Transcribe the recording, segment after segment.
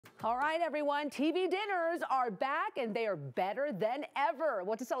All right, everyone, TV dinners are back and they are better than ever.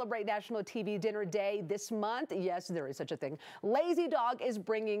 Well, to celebrate National TV Dinner Day this month, yes, there is such a thing, Lazy Dog is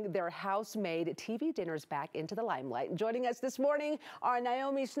bringing their house-made TV dinners back into the limelight. Joining us this morning are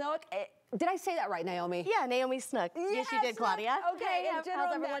Naomi Snook. Did I say that right, Naomi? Yeah, Naomi Snook. Yes, you did, Claudia. Okay, how's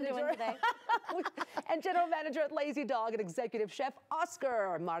everyone doing today? And General Manager at Lazy Dog and Executive Chef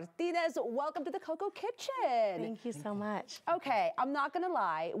Oscar Martinez. Welcome to the Coco Kitchen. Thank you so much. Okay, I'm not gonna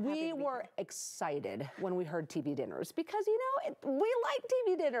lie, we were excited when we heard TV dinners because, you know, we like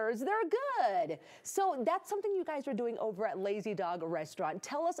TV dinners, they're good. So that's something you guys are doing over at Lazy Dog Restaurant.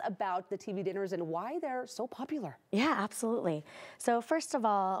 Tell us about the TV dinners and why they're so popular. Yeah, absolutely. So first of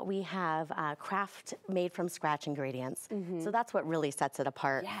all, we have craft made from scratch ingredients. So that's what really sets it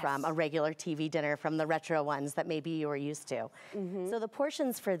apart from a regular TV dinner, from the retro ones that maybe you were used to. So the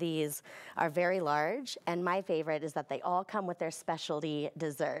portions for these are very large, and my favorite is that they all come with their specialty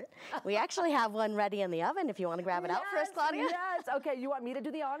dessert. We actually have one ready in the oven if you want to grab it out for us, Claudia. Yes, okay, you want me to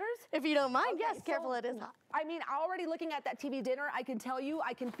do the honors? If you don't mind, Okay, yes, careful, it is hot. I mean, already looking at that TV dinner, I can tell you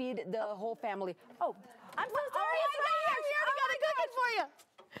I can feed the whole family. Oh, I'm so sorry, it's right here. We already got it cooking for you.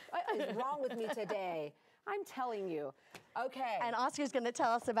 What is wrong with me today? I'm telling you. Okay. And Oscar's going to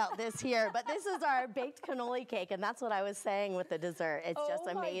tell us about this here, but this is our baked cannoli cake, and that's what I was saying with the dessert. It's just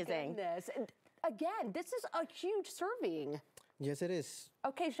amazing. My goodness. And again, this is a huge serving. Yes, it is.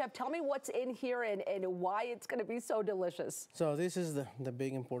 Okay, Chef, tell me what's in here and why it's going to be so delicious. So this is the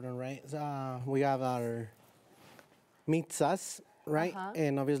big important, right? We have our meat sauce, right?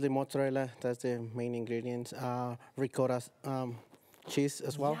 And obviously mozzarella, that's the main ingredients. Ricotta cheese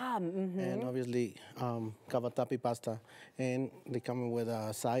as well. Yum, And obviously cavatappi pasta. And they come with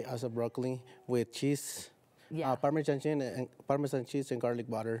a side as a broccoli with cheese. Parmesan cheese and garlic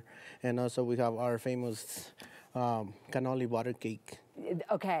butter. And also we have our famous cannoli butter cake.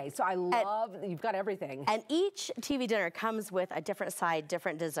 Okay, so I love, you've got everything. And each TV dinner comes with a different side,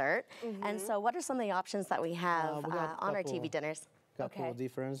 different dessert. And so what are some of the options that we have on our TV dinners? Couple of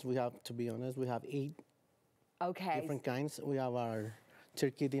difference. We have, to be honest, we have 8 different kinds. We have our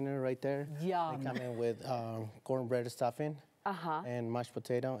turkey dinner right there. Yum. They come in with cornbread stuffing and mashed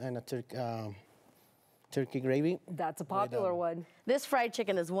potato and a turkey gravy. That's a popular one. This fried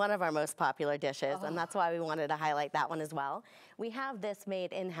chicken is one of our most popular dishes, and that's why we wanted to highlight that one as well. We have this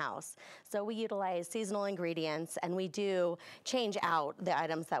made in-house, so we utilize seasonal ingredients, and we do change out the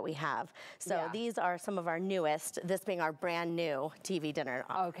items that we have. So these are some of our newest, this being our brand new TV dinner.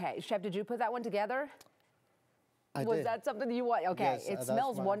 Okay, Chef, did you put that one together? Was that something you want? Okay, yes, it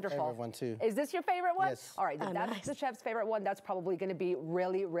smells wonderful. Favorite one too. Is this your favorite one? Yes. All right, if that's the chef's favorite one, that's probably going to be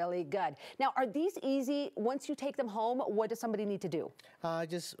really, really good. Now, are these easy? Once you take them home, what does somebody need to do?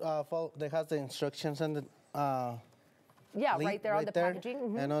 Just follow. They have the instructions and the right there on the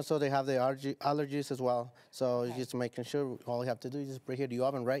packaging. And also they have the allergies as well. So just making sure all you have to do is just preheat the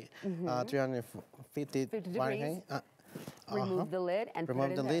oven, right? 350 Fahrenheit. Remove the lid and put it in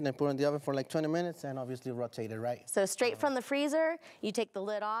Remove the lid and put it in the oven for like 20 minutes and obviously rotate it, right? So straight from the freezer, you take the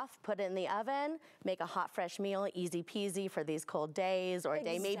lid off, put it in the oven, make a hot, fresh meal, easy peasy for these cold days or a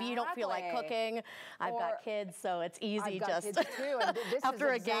day maybe you don't feel like cooking. I've got kids, so it's easy just kids too, and this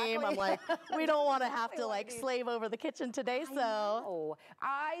after a game, I'm like, we don't want to have to like slave over the kitchen today, so.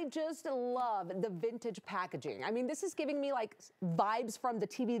 I just love the vintage packaging. I mean, this is giving me like vibes from the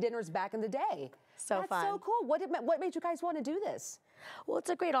TV dinners back in the day. So fun. That's so cool. What made you guys want to do this? Well, it's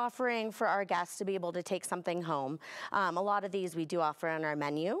a great offering for our guests to be able to take something home. A lot of these we do offer on our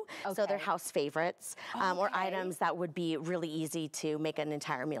menu, so they're house favorites or items that would be really easy to make an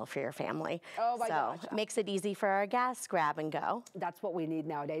entire meal for your family. Oh my gosh. So it makes it easy for our guests, grab and go. That's what we need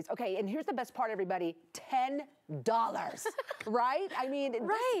nowadays. Okay, and here's the best part, everybody, $10, right? I mean,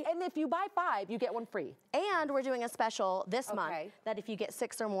 and if you buy 5, you get 1 free. And we're doing a special this month that if you get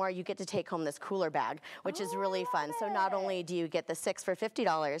 6 or more, you get to take home this cooler bag, which is really fun. So not only do you get the 6 for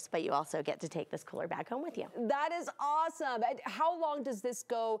 $50, but you also get to take this cooler bag home with you. That is awesome. And how long does this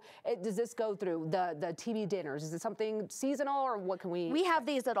go? Does this go through the TV dinners? Is it something seasonal, or what can we? We have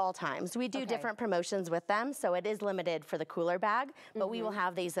these at all times. We do different promotions with them, so it is limited for the cooler bag, but we will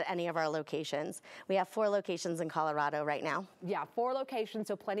have these at any of our locations. We have 4 locations in Colorado right now. Yeah, 4 locations,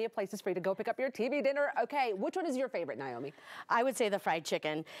 so plenty of places for you to go pick up your TV dinner. Okay, which one is your favorite, Naomi? I would say the fried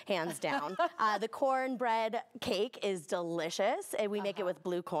chicken, hands down. The cornbread cake is delicious. We make it with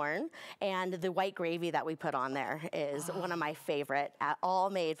blue corn, and the white gravy that we put on there is one of my favorite, all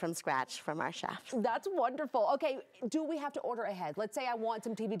made from scratch from our chef. That's wonderful. Okay, do we have to order ahead? Let's say I want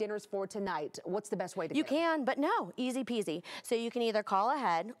some TV dinners for tonight. What's the best way to You can, but no, easy peasy. So you can either call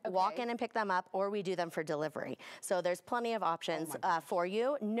ahead, walk in and pick them up, or we do them for delivery. delivery. So there's plenty of options for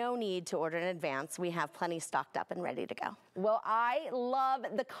you. No need to order in advance. We have plenty stocked up and ready to go. Well, I love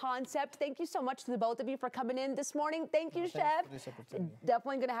the concept. Thank you so much to the both of you for coming in this morning. Thank you, Chef.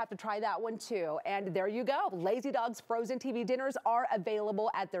 Definitely going to have to try that one too. And there you go. Lazy Dog's frozen TV dinners are available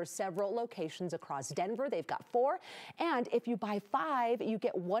at their several locations across Denver. They've got 4. And if you buy 5, you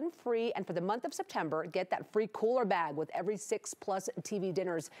get 1 free. And for the month of September, get that free cooler bag with every 6+ TV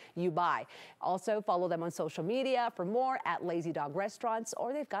dinners you buy. Also, follow them on social media for more at Lazy Dog Restaurants,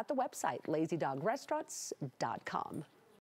 or they've got the website, lazydogrestaurants.com.